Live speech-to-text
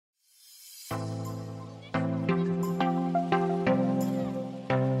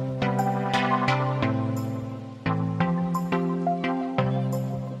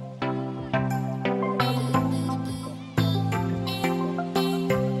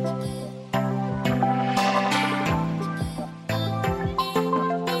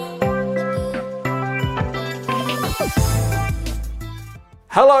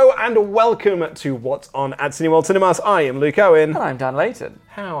Hello and welcome to What's On at Cineworld Cinemas. I am Luke Owen. And I'm Dan Layton.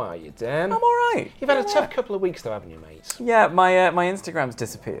 How are you, Dan? I'm alright. You've had a tough couple of weeks though, haven't you, mate? Yeah, my Instagram's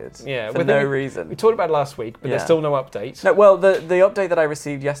disappeared. Yeah, for no reason. We talked about it last week, but there's still no update. No, well, the update that I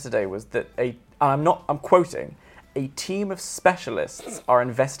received yesterday was that I'm quoting, a team of specialists are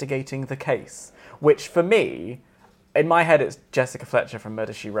investigating the case, which for me, in my head, it's Jessica Fletcher from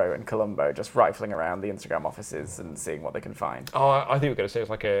Murder, She Wrote and Columbo just rifling around the Instagram offices and seeing what they can find. Oh, I think we were going to say it's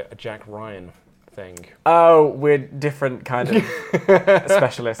like a Jack Ryan thing. Oh, we're different kind of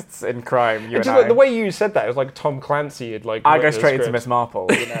specialists in crime, you and I. Like, the way you said that, it was like Tom Clancy had like... I go straight into Miss Marple,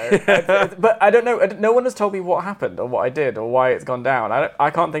 you know. But I don't know, no one has told me what happened or what I did or why it's gone down. I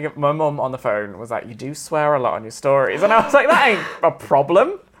can't think of... My mum on the phone was like, you do swear a lot on your stories. And I was like, that ain't a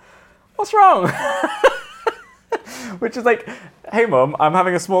problem. What's wrong? Which is like, hey mum, I'm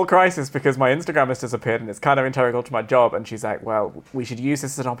having a small crisis because my Instagram has disappeared and it's kind of integral to my job. And she's like, well, we should use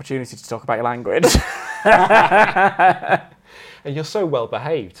this as an opportunity to talk about your language. And you're so well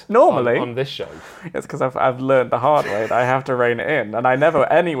behaved. Normally. On this show. It's because I've learned the hard way that I have to rein it in. And I never,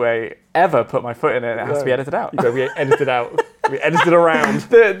 anyway, ever put my foot in it. It has to be edited out. You've got to be edited out. Be edited around.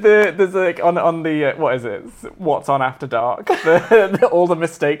 There's like, on the, what is it? What's on After Dark? All the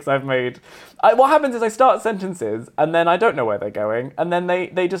mistakes I've made. What happens is I start sentences and then I don't know where they're going. And then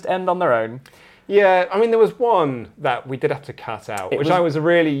they just end on their own. Yeah, I mean, there was one that we did have to cut out, which I was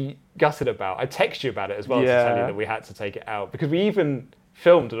really gutted about. I texted you about it as well to tell you that we had to take it out, because we even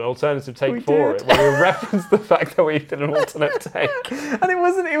filmed an alternative take for it, where we referenced the fact that we did an alternate take. And it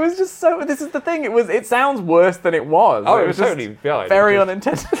was just so, this is the thing, it sounds worse than it was. Oh, it was totally very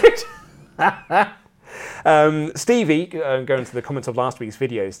unintended. Stevie, going to the comments of last week's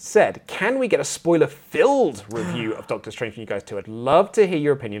videos, said, can we get a spoiler-filled review of Doctor Strange from you guys too? I'd love to hear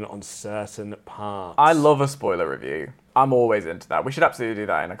your opinion on certain parts. I love a spoiler review. I'm always into that. We should absolutely do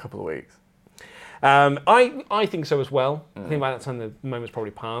that in a couple of weeks. I think so as well. I think by that time the moment's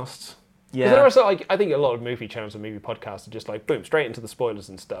probably passed. Yeah. There are like, I think a lot of movie channels and movie podcasts are just like, boom, straight into the spoilers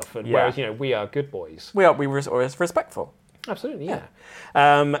and stuff. And whereas, you know, we are good boys. We are respectful. Absolutely, yeah.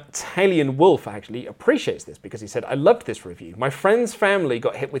 Talion Wolf actually appreciates this because he said, I loved this review. My friend's family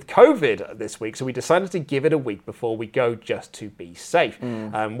got hit with COVID this week, so we decided to give it a week before we go just to be safe.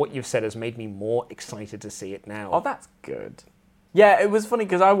 What you've said has made me more excited to see it now. Oh, that's good. Yeah, it was funny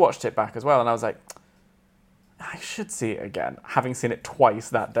because I watched it back as well and I was like, I should see it again, having seen it twice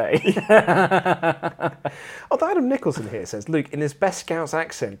that day. Although Adam Nicholson here says, Luke, in his best Scouse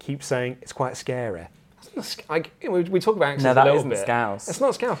accent, keeps saying it's quite scary. We talk about accents a little bit. No, that isn't Scouse. It's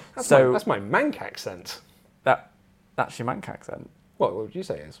not Scouse. That's my Manc accent. That's your Manc accent. What would you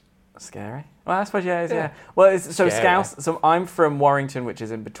say is? Scary? Well, I suppose, yeah. Well, so Scary. Scouse, so I'm from Warrington, which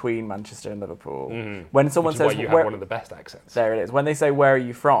is in between Manchester and Liverpool. When someone says... you have one of the best accents. There it is. When they say, where are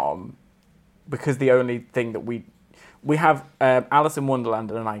you from? Because the only thing that we have Alice in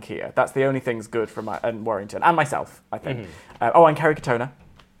Wonderland and an IKEA. That's the only things good from Warrington. And myself, I think. And Kerry Katona.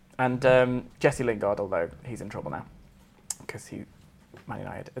 And Jesse Lingard, although he's in trouble now. Because Man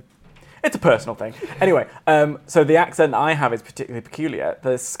United. It's a personal thing. Anyway, so the accent I have is particularly peculiar.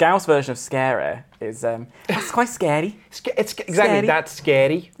 The Scouse version of scary is it's quite scary. It's exactly that's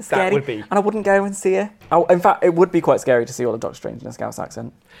scary. It's scary. That would be. And I wouldn't go and see it. In fact, it would be quite scary to see all of Doctor Strange in a Scouse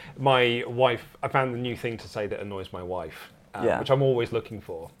accent. My wife, I found the new thing to say that annoys my wife, which I'm always looking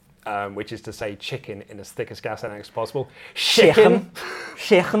for, which is to say chicken in as thick a Scouse accent as possible. Chicken.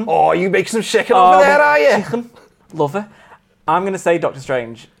 Chicken. Oh, you make some chicken over there, are you? Chicken. Love it. I'm going to say Doctor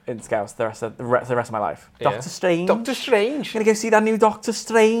Strange in Scouse the rest of my life. Yeah. Doctor Strange. Doctor Strange. I'm going to go see that new Doctor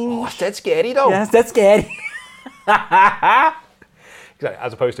Strange. Oh, it's dead scary, though. Yes, that's scary. Exactly,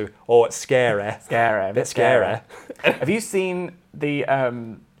 as opposed to, it's scary. Scary. A bit scary. Have you seen the...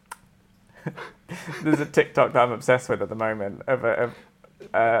 there's a TikTok that I'm obsessed with at the moment of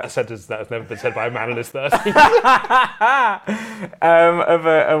a sentence that has never been said by a man in his 30s. Of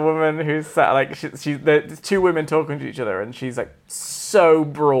a woman who's sat, like, there's two women talking to each other, and she's like so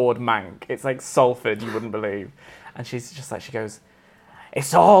broad mank. It's like Salford, you wouldn't believe. And she's just like, she goes,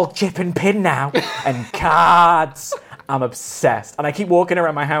 it's all chip and pin now, and cards. I'm obsessed. And I keep walking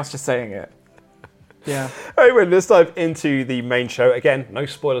around my house just saying it. Yeah. Anyway, let's dive into the main show. Again, no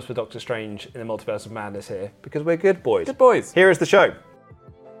spoilers for Doctor Strange in the Multiverse of Madness here, because we're good boys. Good boys. Here is the show.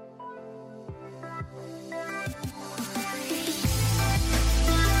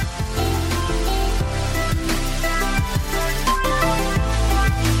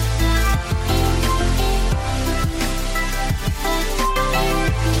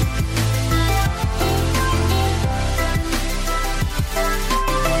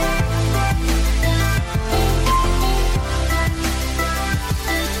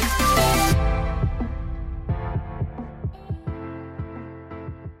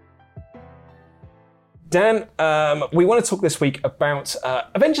 Dan, we want to talk this week about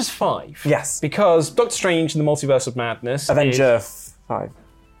Avengers 5. Yes. Because Doctor Strange and the Multiverse of Madness. Avenger 5.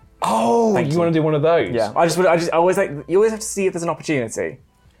 Oh, you want to do one of those? Yeah. I always like. You always have to see if there's an opportunity,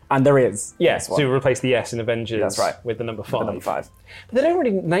 and there is. Yeah, This one. to replace the S in Avengers That's right. with the number 5. The number 5. But they don't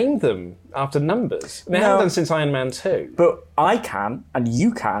really name them after numbers. They No. haven't done since Iron Man 2. But I can, and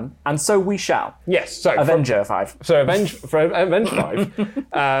you can, and so we shall. Yes, so Avenger 5. So Avenge 5,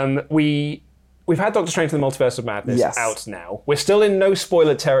 we've had Doctor Strange and the Multiverse of Madness Yes. out now. We're still in no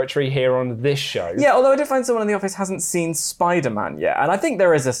spoiler territory here on this show. Yeah, although I did find someone in the office hasn't seen Spider-Man yet, and I think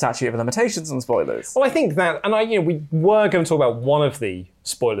there is a statute of limitations on spoilers. Well, I think that, and we were going to talk about one of the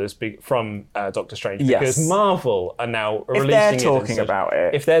spoilers from Doctor Strange because Yes. Marvel are now releasing they're it. and talking such. about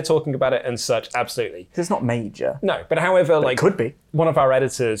it. If they're talking about it and such, absolutely. It's not major. No, but however, It could be. one of our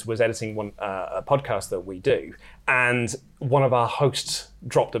editors was editing a podcast that we do, and one of our hosts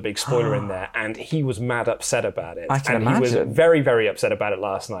dropped a big spoiler in there, and he was mad upset about it. I can and he was imagine. very, very upset about it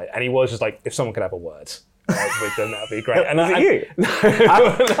last night, and he was just like, if someone could have a word with them, that'd be great. And Was it you?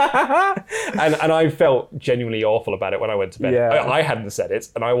 and I felt genuinely awful about it when I went to bed. Yeah. I hadn't said it,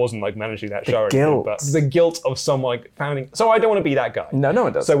 and I wasn't like managing that show or anything, guilt. but the guilt of someone like founding. So I don't want to be that guy. No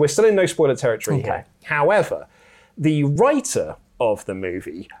one does. So we're still in no spoiler territory Okay. here. However, the writer of the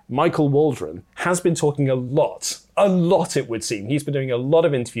movie, Michael Waldron, has been talking a lot it would seem. He's been doing a lot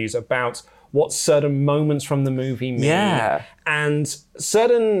of interviews about what certain moments from the movie mean. Yeah. And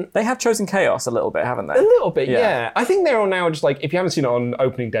certain... They have chosen chaos a little bit, haven't they? A little bit, Yeah. yeah. I think they're all now just like, if you haven't seen it on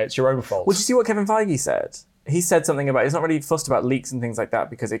opening day, it's your own fault. Well, did you see what Kevin Feige said? He said something about he's not really fussed about leaks and things like that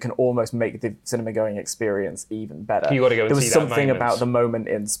because it can almost make the cinema-going experience even better. You got to go and There was see that something moment. about the moment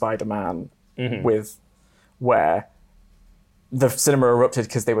in Spider-Man with where the cinema erupted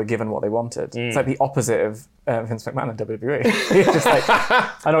because they were given what they wanted. It's like the opposite of Vince McMahon and WWE. He's just like,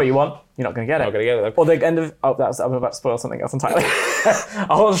 I know what you want, you're not going to get it. Not gonna get it, though. Or the end of, I'm about to spoil something else entirely.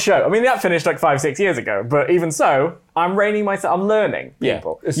 A whole show. I mean, that finished like 5-6 years ago, but even so, I'm reining myself, I'm learning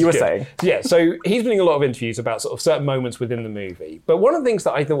people. this You were is good. saying. Yeah, so he's been doing a lot of interviews about sort of certain moments within the movie. But one of the things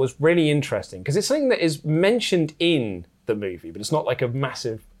that I thought was really interesting, because it's something that is mentioned in the movie, but it's not like a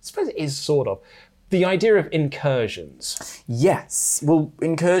massive, I suppose it is sort of, the idea of incursions. Yes. Well,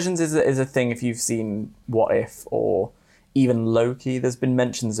 incursions is a thing if you've seen What If or even Loki. There's been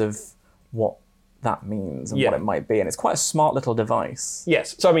mentions of what that means and Yeah. what it might be, and it's quite a smart little device.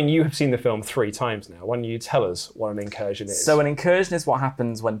 Yes, so I mean, you have seen the film 3 times now. Why don't you tell us what an incursion is? So an incursion is what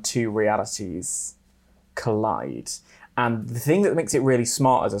happens when two realities collide. And the thing that makes it really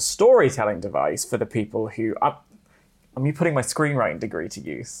smart as a storytelling device for the people who... I'm putting my screenwriting degree to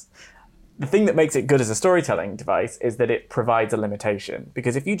use. The thing that makes it good as a storytelling device is that it provides a limitation.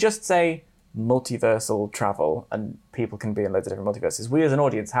 Because if you just say multiversal travel and people can be in loads of different multiverses, we as an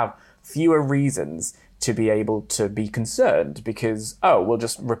audience have fewer reasons to be able to be concerned because, we'll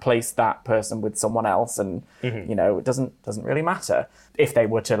just replace that person with someone else and, it doesn't really matter if they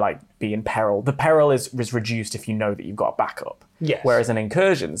were to like be in peril. The peril is reduced if you know that you've got a backup. Yes. Whereas an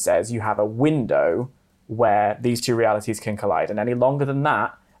incursion says you have a window where these two realities can collide, and any longer than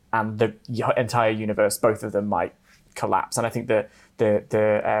that, and the entire universe, both of them might collapse. And I think the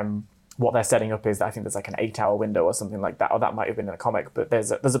what they're setting up is that I think there's like an 8-hour window or something like that, or that might have been in a comic. But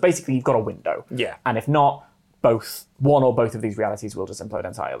there's a basically you've got a window. Yeah. And if not, one or both of these realities will just implode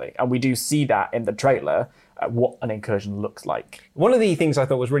entirely. And we do see that in the trailer, what an incursion looks like. One of the things I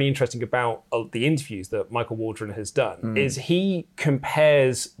thought was really interesting about the interviews that Michael Waldron has done is he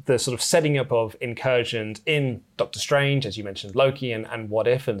compares the sort of setting up of incursions in Doctor Strange, as you mentioned, Loki and What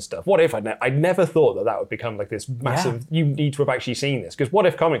If and stuff. What If, I never thought that would become like this massive, you need to have actually seen this. Because What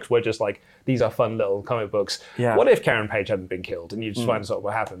If comics were just like, these are fun little comic books. Yeah. What if Karen Page hadn't been killed? And you just find sort of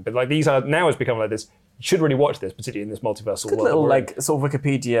what happened. But like these are, now it's become like this, you should really watch this, particularly in this multiversal world. Little we're in. like sort of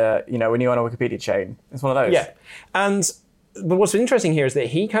Wikipedia, when you're on a Wikipedia chain. It's one of those. Yeah. But what's interesting here is that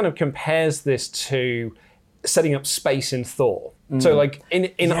he kind of compares this to setting up space in Thor. So like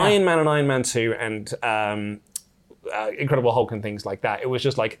in Iron Man and Iron Man 2 and Incredible Hulk and things like that, it was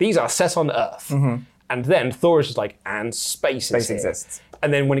just like, these are set on Earth. And then Thor is just like, and space is here. exists.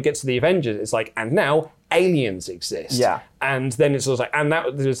 And then when it gets to the Avengers, it's like, and now aliens exist. Yeah. And then it's also like, and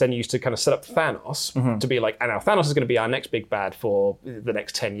that was then used to kind of set up Thanos to be like, and now Thanos is going to be our next big bad for the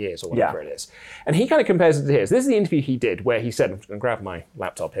next 10 years or whatever it is. And he kind of compares it to his. This is the interview he did where he said, I'm just going to grab my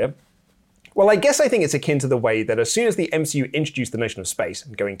laptop here. Well, I guess I think it's akin to the way that as soon as the MCU introduced the notion of space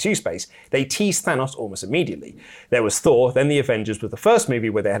and going to space, they teased Thanos almost immediately. There was Thor, then the Avengers with the first movie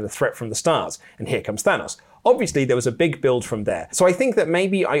where they had a threat from the stars, and here comes Thanos. Obviously, there was a big build from there. So I think that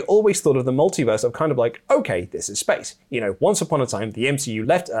maybe I always thought of the multiverse of kind of like, okay, this is space. You know, once upon a time, the MCU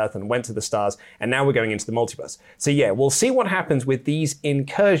left Earth and went to the stars, and now we're going into the multiverse. So yeah, we'll see what happens with these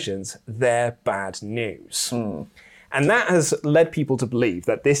incursions. They're bad news. And that has led people to believe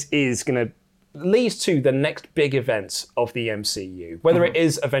that this is going to lead to the next big events of the MCU, whether it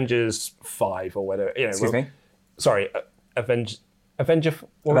is Avengers 5 or whether, you know... Excuse me? Sorry, Avenger 5.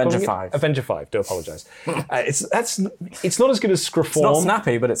 Avenger 5, do apologise. It's not as good as Screform. It's not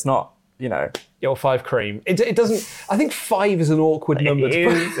snappy, but it's not, you know... Or 5 Cream. It doesn't... I think 5 is an awkward number to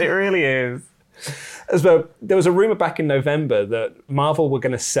put. It really is. As though there was a rumor back in November that Marvel were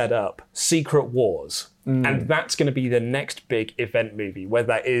going to set up Secret Wars. And that's going to be the next big event movie, where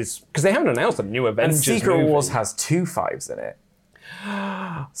that is... Because they haven't announced a new Avengers And Secret movie. Wars has 2 5s in it.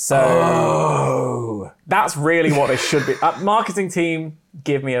 So that's really what they should be. Marketing team,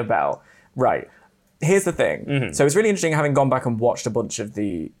 give me a bell. Right. Here's the thing. So it's really interesting having gone back and watched a bunch of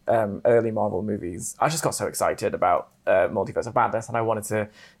the early Marvel movies. I just got so excited about Multiverse of Madness, and I wanted to,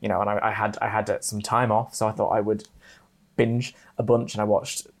 you know, and I had some time off, so I thought I would binge a bunch, and I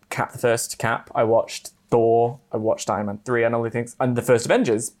watched the first Cap, I watched Thor, I watched Iron Man 3 and all these things, and the first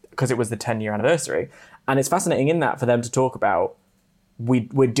Avengers, because it was the 10-year anniversary. And it's fascinating in that for them to talk about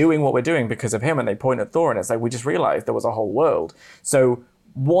we're doing what we're doing because of him, and they point at Thor, and it's like we just realized there was a whole world. So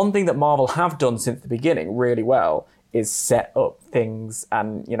one thing that Marvel have done since the beginning really well is set up things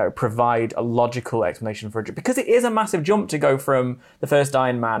and, you know, provide a logical explanation for it. Because it is a massive jump to go from the first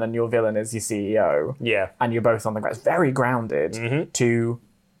Iron Man and your villain is your CEO. Yeah. And you're both on the ground. It's very grounded to,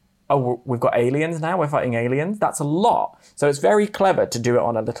 oh, we've got aliens now, we're fighting aliens. That's a lot. So it's very clever to do it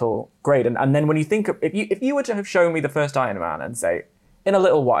on a little grade. And then when you think, if you were to have shown me the first Iron Man and say, in a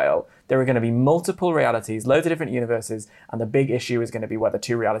little while, there are going to be multiple realities, loads of different universes, and the big issue is going to be whether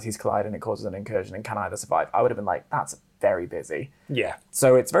 2 realities collide and it causes an incursion and can either survive. I would have been like, that's very busy. Yeah.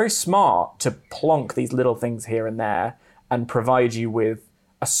 So it's very smart to plonk these little things here and there and provide you with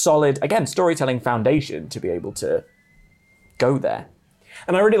a solid, again, storytelling foundation to be able to go there.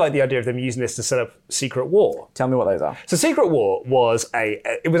 And I really like the idea of them using this to set up Secret War. Tell me what those are. So Secret War was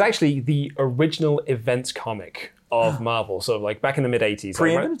it was actually the original events comic of Marvel, sort of like back in the mid-80s.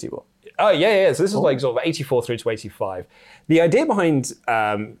 Pre-Infinity War. Oh, yeah. So this is like sort of 84 through to 85. The idea behind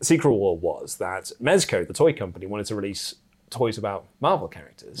Secret War was that Mezco, the toy company, wanted to release toys about Marvel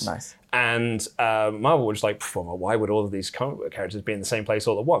characters. Nice. And Marvel were just like, well, why would all of these comic book characters be in the same place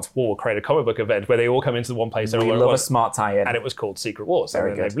all at once? Well, we'll create a comic book event where they all come into the one place. We love a smart tie-in. And it was called Secret Wars.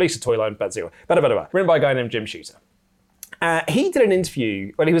 Very and good. They released a toy line, written by a guy named Jim Shooter. He did an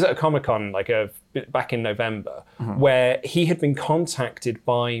interview when he was at a Comic-Con back in November, where he had been contacted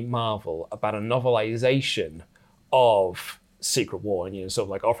by Marvel about a novelization of Secret War, and, you know, sort of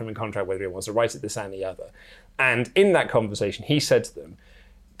like offering him a contract whether he wants to write it, this and the other. And in that conversation, he said to them,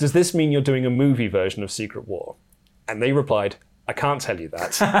 "Does this mean you're doing a movie version of Secret War?" And they replied, "I can't tell you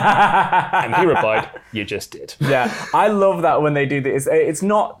that." And he replied, "You just did." Yeah, I love that when they do this. It's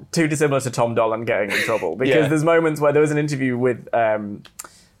not too dissimilar to Tom Dolan getting in trouble, because there's moments where there was an interview with,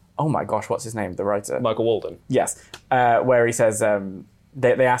 oh my gosh, what's his name? The writer? Michael Walden. Yes, where he says,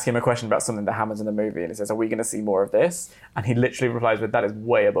 they ask him a question about something that happens in the movie, and he says, "Are we going to see more of this?" And he literally replies with, "That is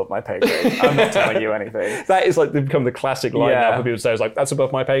way above my pay grade. I'm not telling you anything." That is like become the classic line now Yeah. for people to say, it's like, "That's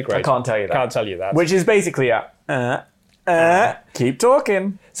above my pay grade. I can't tell you that. Can't tell you that." Which is basically keep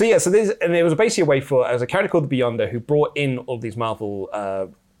talking. So yeah, there was basically a way for, as a character called the Beyonder, who brought in all these Marvel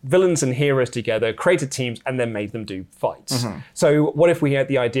villains and heroes together, created teams, and then made them do fights. So what if we had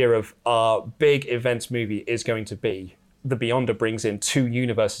the idea of our big events movie is going to be the Beyonder brings in 2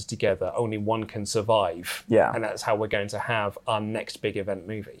 universes together, only one can survive. Yeah. And that's how we're going to have our next big event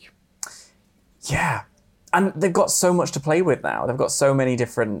movie. Yeah. And they've got so much to play with now. They've got so many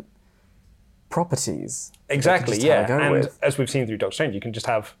different properties. Exactly, just have a yeah. go And with. as we've seen through Doctor Strange, you can just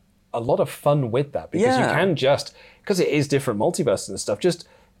have a lot of fun with that, because you Yeah. can just, because it is different multiverses and stuff, just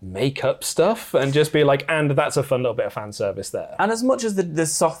make up stuff and just be like, and that's a fun little bit of fan service there. And as much as the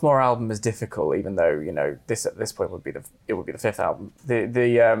sophomore album is difficult, even though, you know, this at this point would be the 5th album,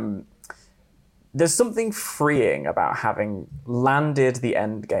 there's something freeing about having landed the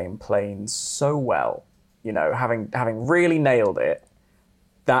Endgame plane so well, you know, having really nailed it,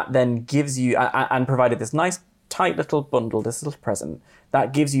 that then gives you, and provided this nice tight little bundle, this little present,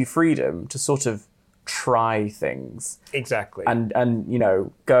 that gives you freedom to sort of try things. Exactly. And you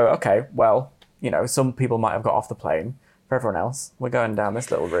know, go, okay, well, you know, some people might have got off the plane. for everyone else. We're going down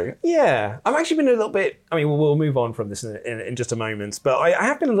this little route. Yeah, I've actually been a little bit. I mean, we'll move on from this in just a moment, but I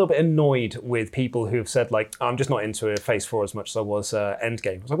have been a little bit annoyed with people who've said like, I'm just not into Phase 4 as much as I was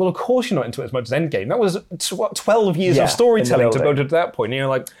Endgame. I was like, well, of course you're not into it as much as Endgame. That was 12 years of storytelling to go to that point. And you're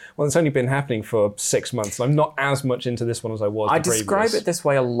like, well, it's only been happening for 6 months. And I'm not as much into this one as I was. I describe it this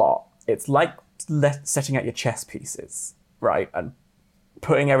way a lot. It's like setting out your chess pieces, right, and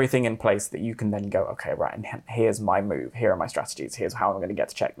putting everything in place that you can then go, okay, right, and here's my move, here are my strategies, here's how I'm going to get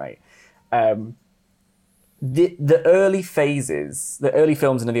to checkmate. The early phases, the early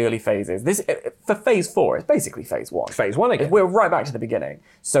films into the early phases, this for Phase 4, it's basically Phase 1. Phase 1 again. We're right back to the beginning.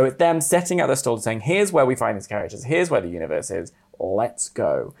 So it's them setting out their story, saying, here's where we find these characters, here's where the universe is, let's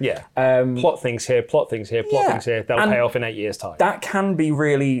go. Yeah. Plot things here, plot things here, plot things here. They'll pay off in 8 years' time. That can be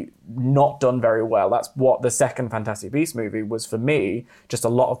really not done very well. That's what the second Fantastic Beasts movie was for me. Just a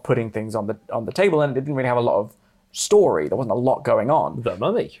lot of putting things on the table, and it didn't really have a lot of story. There wasn't a lot going on. The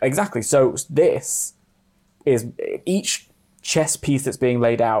Mummy. Exactly. So this is each chess piece that's being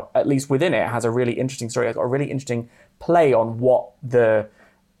laid out, at least within it, has a really interesting story. It's got a really interesting play on what the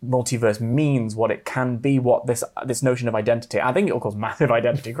multiverse means, what it can be, what this notion of identity. I think it will cause massive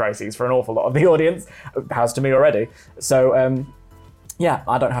identity crises for an awful lot of the audience. It has to me already. So, yeah,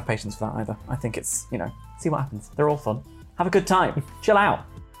 I don't have patience for that either. I think it's, see what happens. They're all fun. Have a good time. Chill out.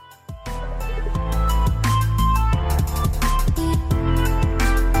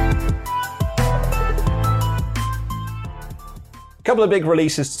 A couple of big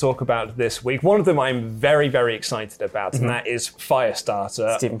releases to talk about this week. One of them I'm very, very excited about, and that is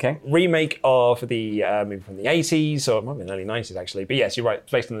Firestarter. Stephen King. Remake of the movie from the 80s, or it might have been the early 90s actually. But yes, you're right,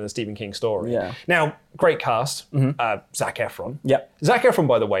 it's based on the Stephen King story. Yeah. Now, great cast. Zac Efron. Yep. Zac Efron,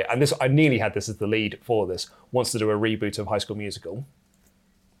 by the way, and this I nearly had this as the lead for this, wants to do a reboot of High School Musical.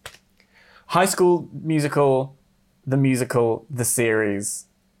 High School Musical, the series,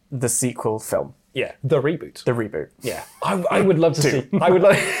 the sequel film. Yeah, the reboot. The reboot. Yeah, I would love to see. I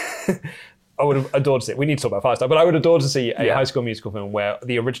would have adored to see. We need to talk about Firestarter, but I would adore to see a High School Musical film where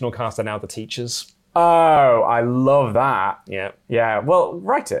the original cast are now the teachers. Oh, I love that. Yeah. Yeah. Well,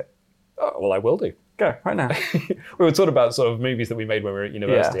 write it. Oh, well, I will do. Go right now. We were talking about sort of movies that we made when we were at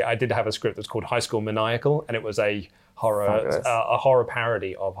university. Yeah. I did have a script that's called High School Maniacal, and it was a horror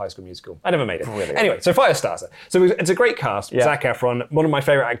parody of High School Musical. I never made it. Really? Anyway, so Firestarter. So it's a great cast. Yeah. Zac Efron, one of my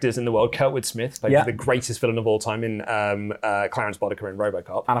favourite actors in the world, Kurtwood Smith, played the greatest villain of all time in Clarence Boddicker in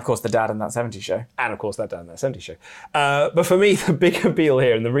RoboCop. And of course the dad in that 70s show. But for me, the big appeal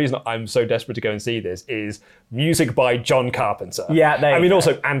here, and the reason I'm so desperate to go and see this, is music by John Carpenter. Yeah,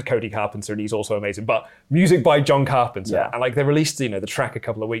 and Cody Carpenter, and he's also amazing, but music by John Carpenter. Yeah. And they released the track a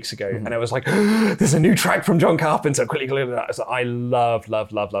couple of weeks ago, and it was like, there's a new track from John Carpenter. Quickly, so I love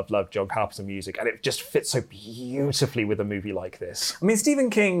John Carpenter music, and it just fits so beautifully with a movie like this. I mean, Stephen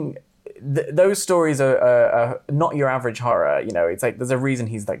King, those stories are not your average horror. It's like there's a reason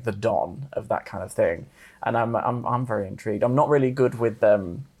he's like the Don of that kind of thing, and I'm very intrigued. I'm not really good with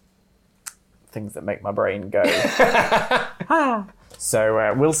things that make my brain go.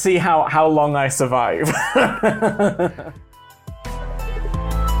 So we'll see how long I survive.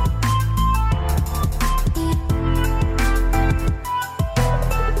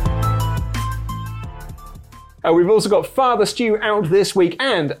 We've also got Father Stew out this week,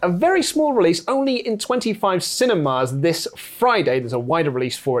 and a very small release, only in 25 cinemas this Friday. There's a wider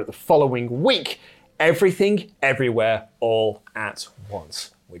release for it the following week. Everything, Everywhere, All at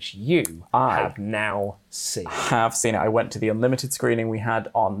Once, which you have now seen. Have seen it. I went to the unlimited screening we had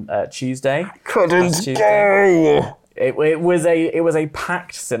on Tuesday. I couldn't go. It was a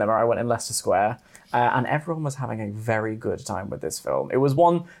packed cinema. I went in Leicester Square. And everyone was having a very good time with this film. It was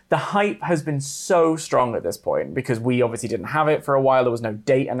the hype has been so strong at this point because we obviously didn't have it for a while. There was no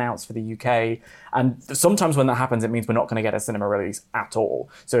date announced for the UK. And sometimes when that happens, it means we're not going to get a cinema release at all.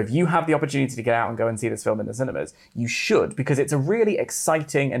 So if you have the opportunity to get out and go and see this film in the cinemas, you should, because it's a really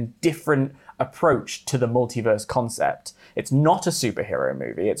exciting and different approach to the multiverse concept. It's not a superhero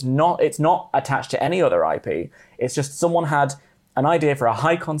movie. It's not attached to any other IP. It's just someone had an idea for a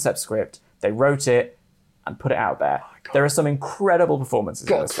high concept script. They wrote it and put it out there. There are some incredible performances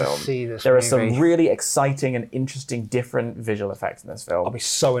in this film. There are some really exciting and interesting different visual effects in this film. I'll be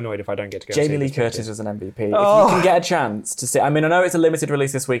so annoyed if I don't get to go see Jamie Lee Curtis was an MVP. If you can get a chance to see... I mean, I know it's a limited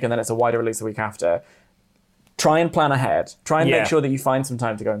release this week and then it's a wider release the week after. Try and plan ahead. Try and make sure that you find some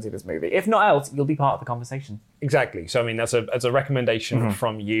time to go and see this movie. If not else, you'll be part of the conversation. Exactly. So, I mean, that's a recommendation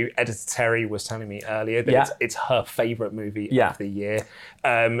from you. Editor Terry was telling me earlier that it's her favourite movie of the year.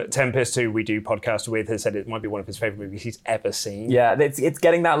 Tempest, who we do podcast with, has said it might be one of his favourite movies he's ever seen. Yeah, it's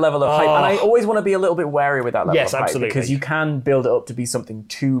getting that level of hype. And I always want to be a little bit wary with that level of hype. Absolutely. Because you can build it up to be something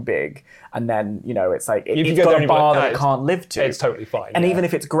too big. And then, it's like, it's got a bar that it can't live to. It's totally fine. And even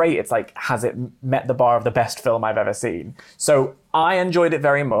if it's great, it's like, has it met the bar of the best film I've ever seen? So I enjoyed it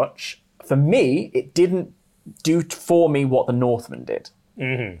very much. For me, it didn't do for me what The Northman did.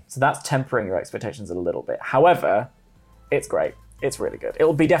 So that's tempering your expectations a little bit. However, it's great. It's really good.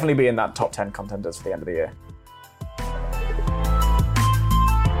 It'll definitely be in that top 10 contenders for the end of the year.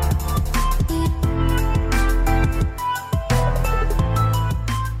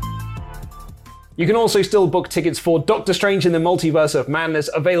 You can also still book tickets for Doctor Strange in the Multiverse of Madness,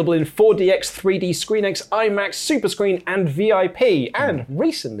 available in 4DX, 3D, ScreenX, IMAX, Superscreen, and VIP. And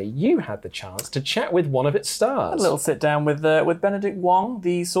recently, you had the chance to chat with one of its stars. A little sit down with Benedict Wong,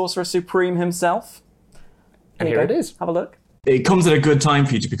 the Sorcerer Supreme himself. And here it is. Have a look. It comes at a good time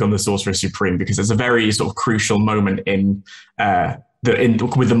for you to become the Sorcerer Supreme because it's a very sort of crucial moment with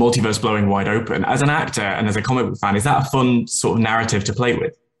the multiverse blowing wide open. As an actor and as a comic book fan, is that a fun sort of narrative to play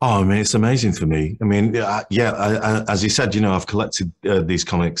with? Oh, I mean, it's amazing for me. I mean, as you said, I've collected these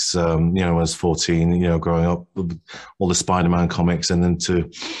comics, when I was 14, growing up, all the Spider-Man comics, and then to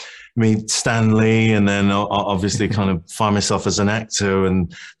meet Stan Lee, and then obviously kind of find myself as an actor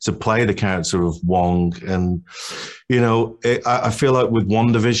and to play the character of Wong. And, I feel like with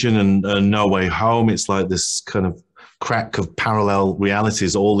WandaVision and No Way Home, it's like this kind of crack of parallel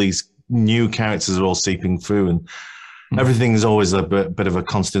realities. All these new characters are all seeping through, and everything's always a bit of a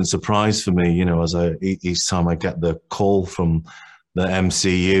constant surprise for me, as each time I get the call from the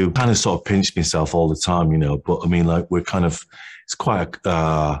MCU. Kind of sort of pinch myself all the time, but I mean, like, it's quite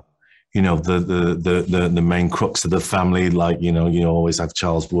the main crux of the family. Like, you always have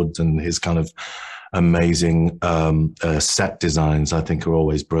Charles Wood and his kind of amazing set designs, I think, are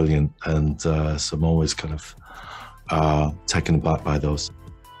always brilliant. And so I'm always kind of taken aback by those.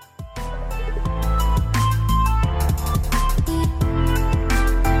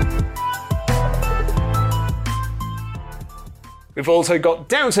 We've also got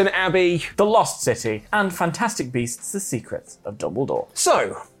Downton Abbey, The Lost City, and Fantastic Beasts: The Secrets of Dumbledore.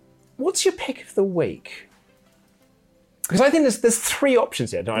 So, what's your pick of the week? Because I think there's three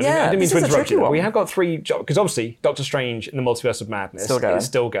options here. I didn't mean to interrupt you. We have got three, because obviously Doctor Strange in the Multiverse of Madness is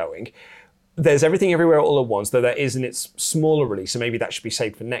still going. There's Everything Everywhere All at Once, though there is in its smaller release, so maybe that should be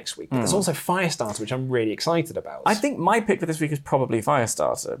saved for next week. But there's also Firestarter, which I'm really excited about. I think my pick for this week is probably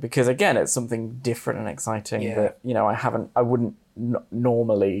Firestarter, because again, it's something different and exciting that, I wouldn't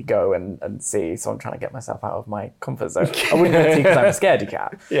normally go and see, so I'm trying to get myself out of my comfort zone. I wouldn't go and see because I'm a scaredy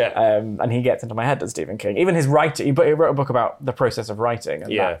cat. And he gets into my head, does Stephen King. Even his writing, he wrote a book about the process of writing,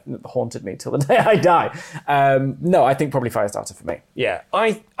 and that haunted me till the day I die. No, I think probably Firestarter for me. Yeah,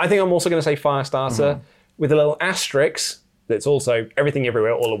 I think I'm also going to say Firestarter with a little asterisk that's also Everything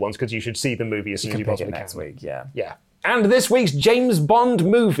Everywhere All at Once, because you should see the movie as soon as you possibly can. Next week, yeah. And this week's James Bond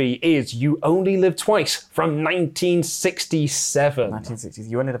movie is You Only Live Twice from 1967. 1960s.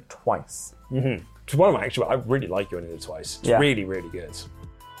 You Only Live Twice. Mm-hmm. It's one of my I really like You Only Live Twice. It's really, really good.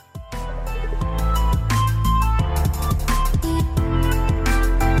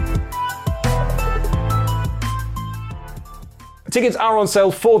 Tickets are on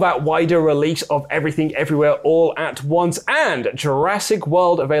sale for that wider release of Everything Everywhere All at Once, and Jurassic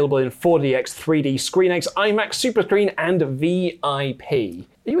World available in 4DX, 3D, ScreenX, IMAX, Superscreen, and VIP.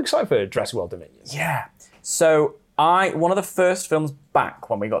 Are you excited for Jurassic World Dominion? Yeah. So one of the first films back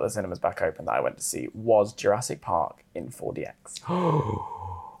when we got the cinemas back open that I went to see was Jurassic Park in 4DX.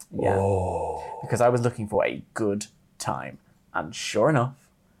 Because I was looking for a good time, and sure enough,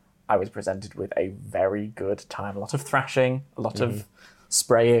 I was presented with a very good time. A lot of thrashing, a lot of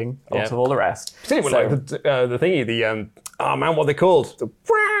spraying, a lot of all the rest. Particularly like the thingy, what are they called?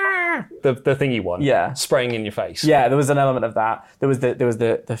 The thingy one. Yeah. Spraying in your face. Yeah, there was an element of that. There was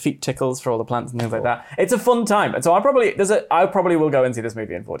the feet tickles for all the plants and things like that. It's a fun time. And so I probably will go and see this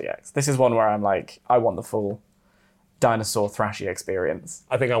movie in 4DX. This is one where I'm like, I want the full dinosaur thrashy experience.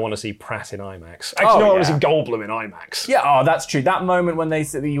 I think I want to see Pratt in IMAX. Actually, I want to see Goldblum in IMAX. Yeah, that's true. That moment when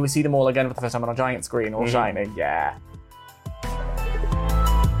you see them all again for the first time on a giant screen, all shining. Yeah.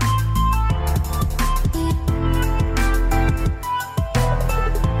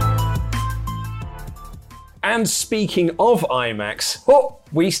 And speaking of IMAX,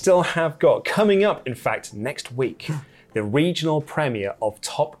 we still have got coming up, in fact, next week, the regional premiere of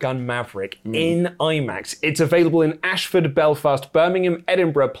Top Gun Maverick in IMAX. It's available in Ashford, Belfast, Birmingham,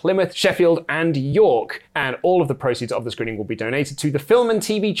 Edinburgh, Plymouth, Sheffield, and York. And all of the proceeds of the screening will be donated to the Film and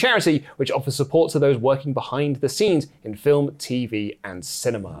TV charity, which offers support to those working behind the scenes in film, TV, and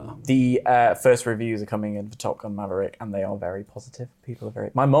cinema. The first reviews are coming in for Top Gun Maverick, and they are very positive. People are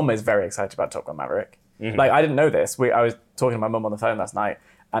very... My mum is very excited about Top Gun Maverick. Like, I didn't know this. I was talking to my mum on the phone last night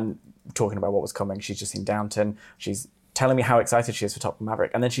and talking about what was coming. She's just seen Downton. She's telling me how excited she is for Top Gun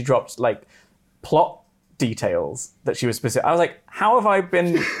Maverick. And then she dropped, like, plot details that she was specific. I was like, how have I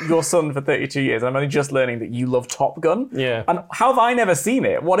been your son for 32 years? I'm only just learning that you love Top Gun? Yeah. And how have I never seen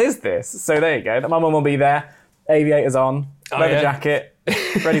it? What is this? So there you go. My mum will be there. Aviators on. Leather jacket.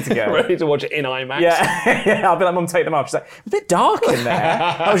 Ready to go. Ready to watch it in IMAX. Yeah. I'll be like, Mum, take them off. She's like, a bit dark in there.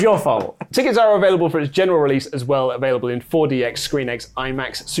 That was your fault. Tickets are available for its general release as well, available in 4DX, ScreenX,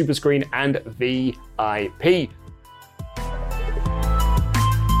 IMAX, Super Screen, and VIP.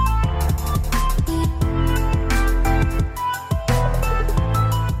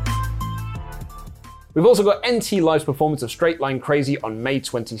 We've also got NT Live's performance of Straight Line Crazy on May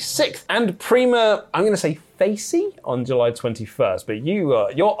 26th, and Prima, I'm going to say Facey, on July 21st. But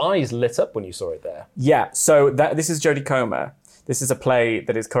your eyes lit up when you saw it there. Yeah, so this is Jodie Comer. This is a play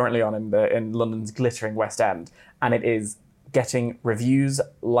that is currently on in London's glittering West End, and it is getting reviews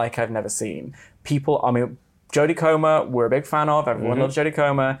like I've never seen. Jodie Comer, we're a big fan of. Everyone loves Jodie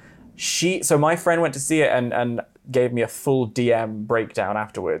Comer. So my friend went to see it and gave me a full DM breakdown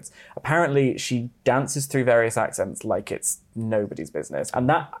afterwards. Apparently, she dances through various accents like it's nobody's business. And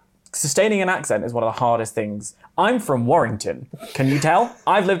that sustaining an accent is one of the hardest things. I'm from Warrington. Can you tell?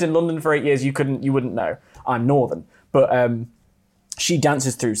 I've lived in London for 8 years. You wouldn't know. I'm Northern. But she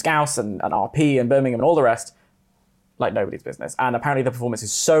dances through Scouse and RP and Birmingham and all the rest like nobody's business. And apparently the performance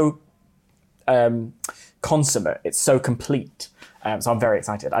is so consummate. It's so complete. So I'm very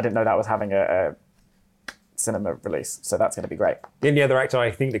excited. I didn't know that was having a cinema release, so that's going to be great. The only other actor I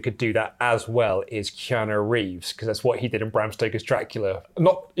think that could do that as well is Keanu Reeves, because that's what he did in Bram Stoker's Dracula. I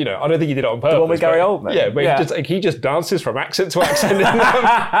don't think he did it on purpose. The one with Gary Oldman? Yeah, but he just dances from accent to accent.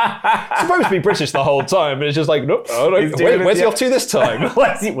 He's supposed to be British the whole time, but it's just like, nope, where's he off to this time?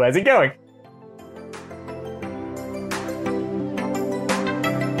 Where's he going?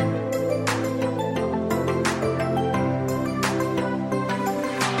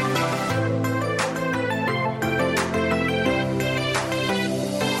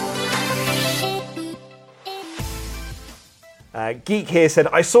 Geek here said,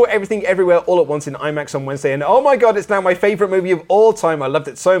 I saw Everything Everywhere All at Once in IMAX on Wednesday, and oh my god, it's now my favourite movie of all time. I loved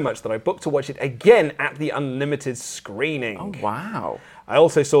it so much that I booked to watch it again at the Unlimited screening. Oh, wow. I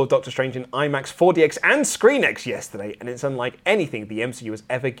also saw Doctor Strange in IMAX, 4DX, and ScreenX yesterday, and it's unlike anything the MCU has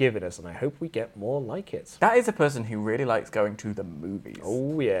ever given us, and I hope we get more like it. That is a person who really likes going to the movies.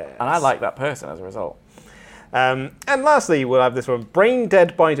 Oh, yeah. And I like that person as a result. And lastly, we'll have this one. Brain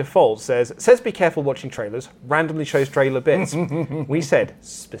Dead by Default says be careful watching trailers, randomly shows trailer bits. We said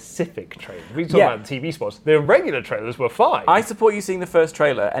specific trailers. We talked about the TV spots. The regular trailers were fine. I support you seeing the first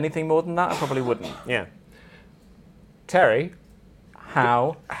trailer. Anything more than that, I probably wouldn't. Yeah. Terry,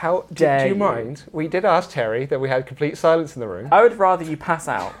 how do you mind? We did ask Terry that we had complete silence in the room. I would rather you pass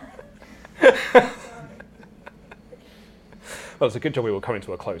out. Well, it's a good job we were coming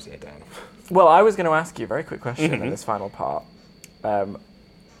to a close here, Dan. Well, I was going to ask you a very quick question in this final part.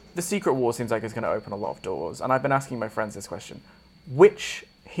 The Secret War seems like it's going to open a lot of doors, and I've been asking my friends this question. Which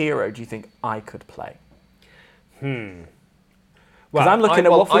hero do you think I could play? Because I'm looking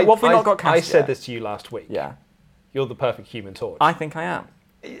at what we not got cast I said yet. this to you last week. Yeah. You're the perfect Human Torch. I think I am.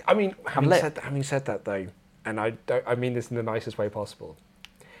 I mean, having said that though, and I mean this in the nicest way possible,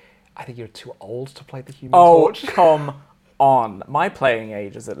 I think you're too old to play the Human Torch. Oh, come on. My playing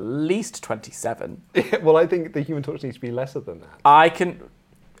age is at least 27. Well, I think the Human Torch needs to be lesser than that. I can...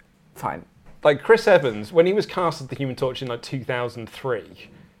 Fine. Like Chris Evans, when he was cast as the Human Torch in like 2003,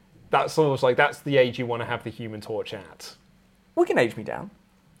 that's almost like that's the age you want to have the Human Torch at. We can age me down.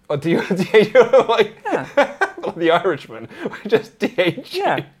 Or do you like, like the Irishman, just de-age you?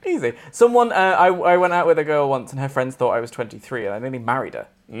 Yeah, easy. Someone, I went out with a girl once and her friends thought I was 23 and I nearly married her.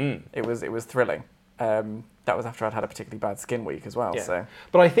 It was thrilling. That was after I'd had a particularly bad skin week as well. Yeah. So.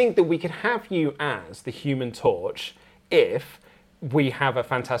 But I think that we could have you as the Human Torch if we have a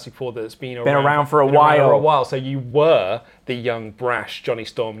Fantastic Four that's been around for a while. So you were the young, brash Johnny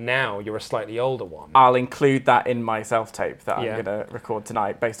Storm. Now you're a slightly older one. I'll include that in my self-tape that I'm going to record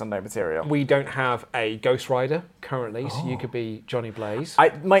tonight based on no material. We don't have a Ghost Rider currently, so you could be Johnny Blaze.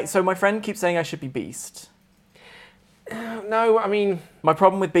 So my friend keeps saying I should be Beast. No, I mean... My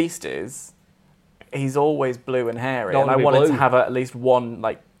problem with Beast is he's always blue and hairy, Don't and I be wanted blue. to have at least one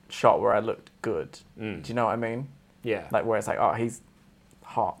like shot where I looked good. Do you know what I mean? Yeah. Like where it's like, oh, he's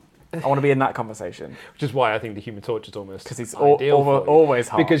hot. I want to be in that conversation Which is why I think the Human Torch is almost because he's ideal for you. always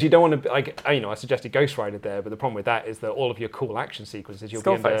hot. Because you don't want to, like, you know, I suggested Ghost Rider there, but the problem with that is that all of your cool action sequences, you'll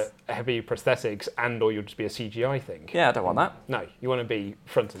be under Skullface. heavy prosthetics or you'll just be a CGI thing. yeah, I don't want that. No, you want to be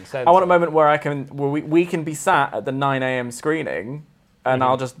front and centre. I want a moment where we can be sat at the 9 a.m. screening, and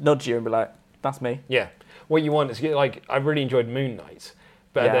I'll just nudge you and be like, "That's me." Yeah. What you want is, like, I really enjoyed Moon Knight,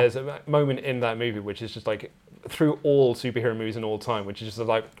 but Yeah. there's a moment in that movie which is just like, through all superhero movies in all time, which is just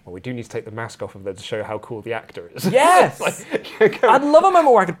like, well, we do need to take the mask off of there to show how cool the actor is. Yes, Like, I'd love a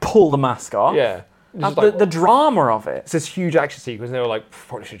moment where I could pull the mask off. yeah. Just The, like, the drama of it. it's this huge action sequence, and they were like,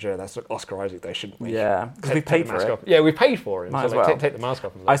 probably should do that's Oscar Isaac, they shouldn't we? Yeah, because Take- we take paid the for mask it. off. Yeah, we paid for him. Might so as like, well. take the mask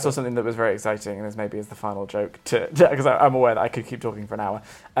off. I saw something that was very exciting, and this maybe is the final joke because I'm aware that I could keep talking for an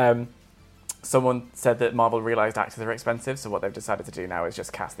hour. Someone said that Marvel realised actors are expensive, so what they've decided to do now is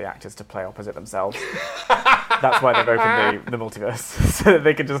just cast the actors to play opposite themselves. That's why they've opened the multiverse, so that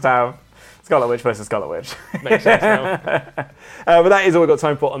they can just have Scarlet Witch versus Scarlet Witch. Makes sense now. But that is all we've got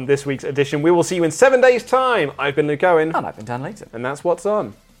time for on this week's edition. We will see you in 7 days' time. I've been Luke Owen, And I've been Dan Layton. and that's what's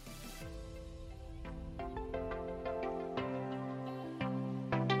on.